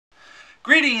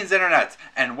Greetings, Internet,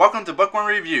 and welcome to Bookworm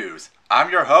Reviews.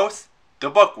 I'm your host, the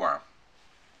Bookworm.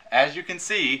 As you can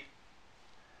see,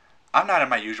 I'm not in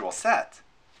my usual set.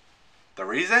 The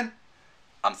reason?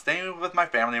 I'm staying with my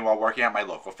family while working at my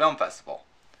local film festival.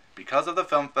 Because of the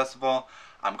film festival,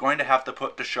 I'm going to have to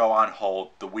put the show on hold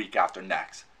the week after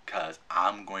next, because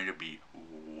I'm going to be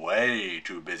way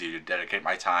too busy to dedicate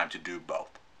my time to do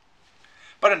both.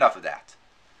 But enough of that.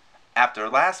 After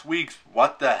last week's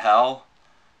What the Hell,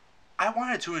 I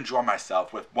wanted to enjoy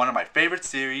myself with one of my favorite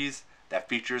series that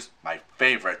features my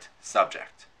favorite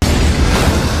subject.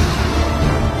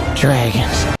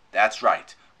 Dragons. That's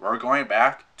right, we're going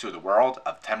back to the world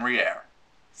of Temeraire.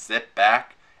 Sit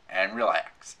back and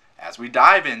relax as we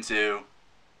dive into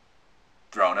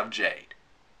Throne of Jade,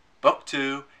 Book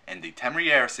 2 in the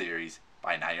Temeraire series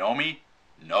by Naomi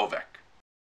Novik.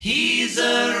 He's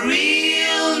a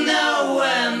real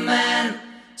nowhere man,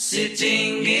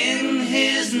 sitting in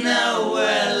his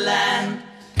nowhere land,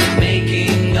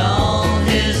 making all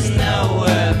his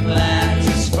nowhere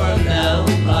plans for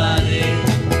nobody.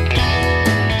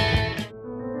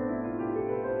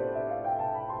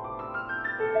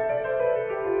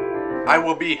 I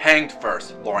will be hanged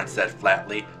first, Lawrence said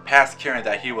flatly, past caring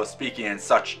that he was speaking in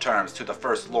such terms to the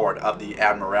First Lord of the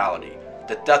Admiralty.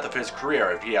 The death of his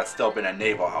career if he had still been a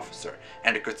naval officer,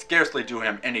 and it could scarcely do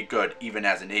him any good even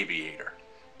as an aviator.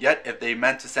 Yet if they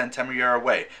meant to send Temeraire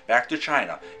away, back to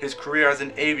China, his career as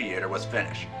an aviator was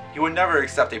finished. He would never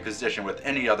accept a position with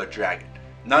any other dragon.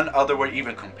 None other would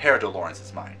even compare to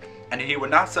Lawrence's mind. And he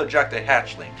would not subject a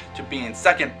hatchling to being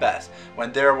second best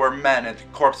when there were men in the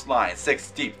corpse line 6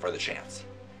 deep for the chance.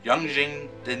 Young Jing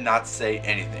did not say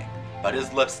anything, but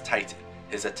his lips tightened.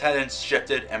 His attendants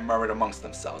shifted and murmured amongst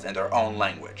themselves in their own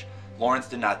language. Lawrence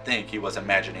did not think he was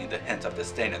imagining the hint of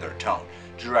disdain in their tone,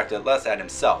 directed less at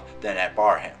himself than at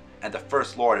Barham, and the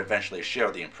First Lord eventually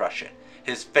shared the impression,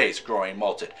 his face growing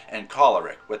molted and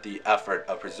choleric with the effort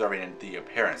of preserving the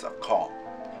appearance of calm.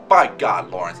 By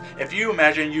God, Lawrence, if you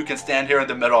imagine you can stand here in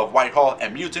the middle of Whitehall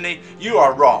and mutiny, you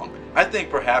are wrong. I think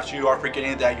perhaps you are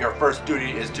forgetting that your first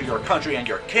duty is to your country and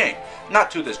your king, not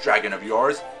to this dragon of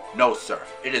yours. No, sir,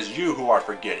 it is you who are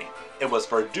forgetting. It was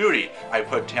for duty I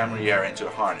put Temeraire into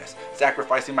harness,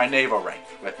 sacrificing my naval rank,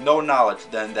 with no knowledge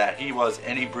then that he was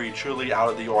any breed truly out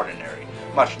of the ordinary,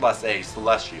 much less a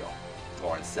celestial,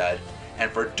 Lawrence said. And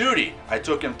for duty I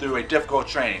took him through a difficult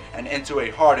training and into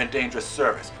a hard and dangerous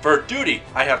service. For duty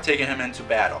I have taken him into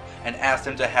battle, and asked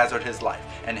him to hazard his life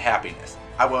and happiness.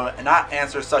 I will not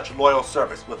answer such loyal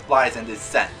service with lies and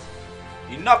dissent.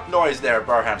 Enough noise there,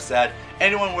 Barham said.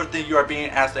 Anyone would think you are being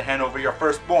asked to hand over your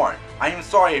firstborn. I am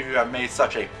sorry if you have made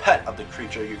such a pet of the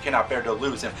creature you cannot bear to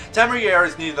lose him. Temeraire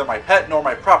is neither my pet nor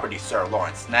my property, sir,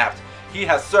 Lawrence snapped. He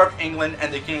has served England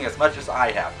and the king as much as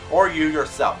I have, or you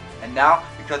yourself. And now,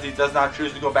 because he does not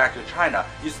choose to go back to China,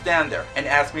 you stand there and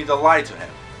ask me to lie to him.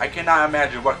 I cannot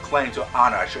imagine what claim to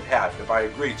honor I should have if I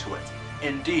agreed to it.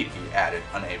 Indeed, he added,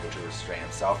 unable to restrain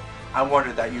himself, I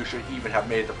wonder that you should even have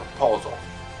made the proposal.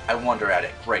 I wonder at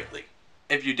it greatly.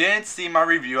 If you didn't see my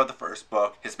review of the first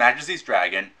book, His Majesty's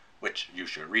Dragon, which you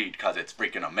should read because it's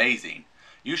freaking amazing,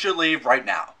 you should leave right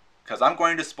now, because I'm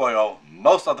going to spoil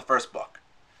most of the first book.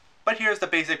 But here's the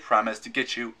basic premise to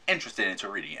get you interested into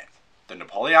reading it. The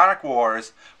Napoleonic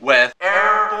Wars with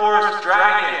Air Force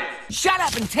Dragons. Shut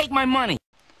up and take my money.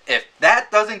 If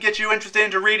that doesn't get you interested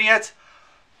into reading it,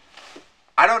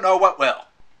 I don't know what will.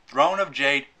 Throne of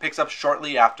Jade picks up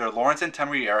shortly after Lawrence and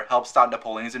Temeraire help stop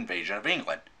Napoleon's invasion of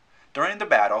England. During the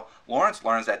battle, Lawrence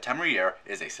learns that Temeraire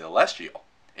is a celestial,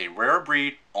 a rare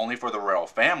breed only for the royal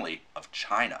family of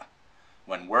China.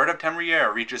 When word of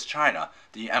Temeraire reaches China,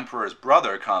 the emperor's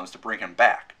brother comes to bring him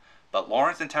back, but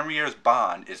Lawrence and Temeraire's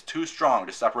bond is too strong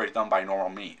to separate them by normal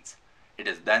means. It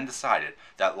is then decided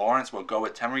that Lawrence will go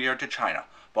with Temeraire to China,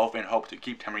 both in hope to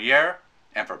keep Temeraire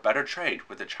and for better trade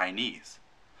with the Chinese.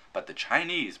 But the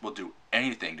Chinese will do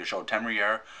anything to show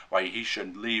Temeraire why he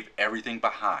should leave everything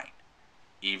behind,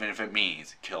 even if it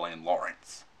means killing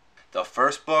Lawrence. The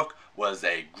first book was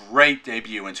a great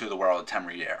debut into the world of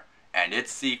Temeraire, and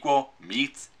its sequel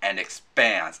meets and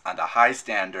expands on the high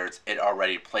standards it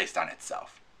already placed on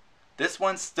itself. This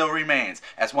one still remains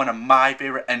as one of my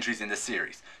favorite entries in the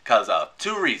series, because of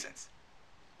 2 reasons.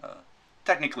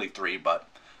 Technically 3, but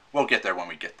we'll get there when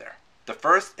we get there. The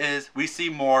first is we see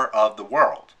more of the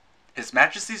world. His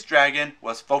Majesty's Dragon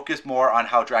was focused more on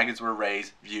how dragons were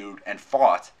raised, viewed, and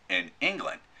fought in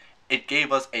England. It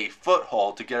gave us a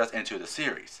foothold to get us into the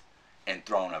series. In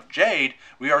Throne of Jade,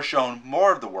 we are shown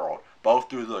more of the world, both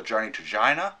through the journey to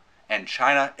China and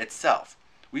China itself.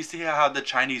 We see how the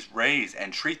Chinese raise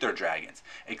and treat their dragons,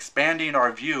 expanding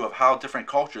our view of how different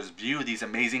cultures view these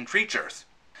amazing creatures.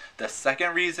 The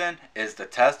second reason is the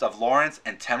test of Lawrence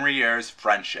and Temeraire's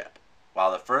friendship.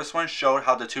 While the first one showed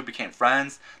how the two became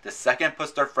friends, the second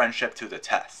puts their friendship to the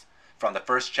test. From the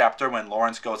first chapter when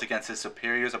Lawrence goes against his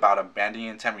superiors about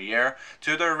abandoning Temeraire,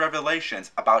 to their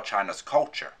revelations about China's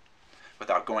culture.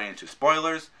 Without going into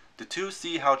spoilers, the two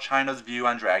see how China's view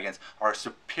on dragons are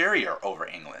superior over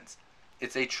England's.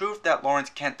 It's a truth that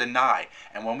Lawrence can't deny,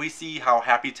 and when we see how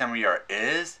happy Temeraire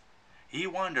is, he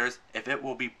wonders if it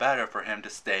will be better for him to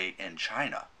stay in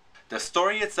China. The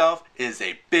story itself is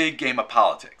a big game of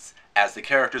politics, as the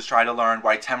characters try to learn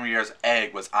why Temeraire's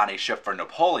egg was on a ship for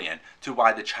Napoleon, to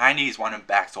why the Chinese want him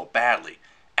back so badly.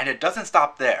 And it doesn't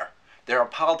stop there. There are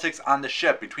politics on the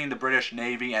ship between the British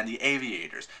Navy and the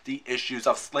aviators, the issues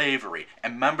of slavery,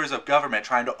 and members of government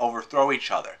trying to overthrow each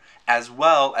other, as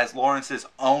well as Lawrence's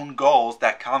own goals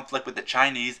that conflict with the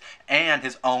Chinese and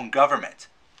his own government.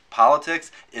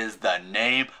 Politics is the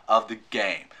name of the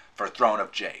game for Throne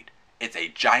of Jade. It's a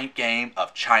giant game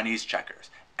of Chinese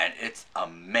checkers, and it's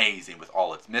amazing with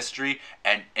all its mystery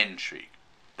and intrigue.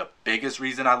 The biggest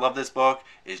reason I love this book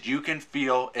is you can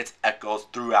feel its echoes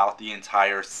throughout the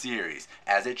entire series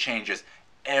as it changes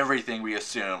everything we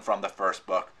assume from the first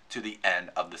book to the end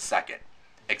of the second.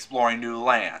 Exploring new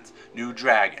lands, new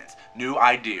dragons, new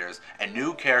ideas, and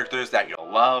new characters that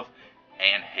you'll love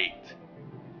and hate.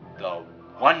 The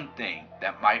one thing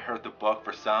that might hurt the book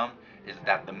for some is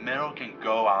that the middle can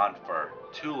go on for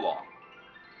too long.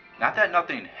 Not that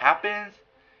nothing happens,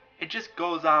 it just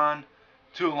goes on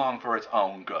too long for its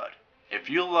own good. If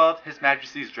you love His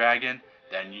Majesty's Dragon,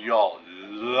 then you'll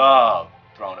love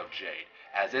Throne of Jade,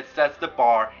 as it sets the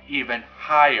bar even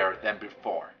higher than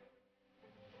before.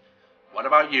 What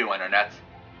about you, Internet?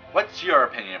 What's your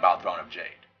opinion about Throne of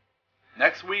Jade?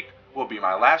 Next week will be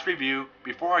my last review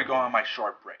before I go on my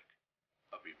short break.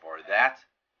 But before that,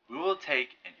 we will take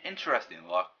an interesting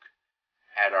look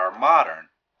at our modern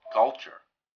culture.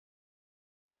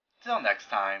 Till next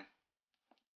time,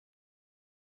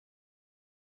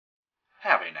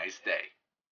 have a nice day.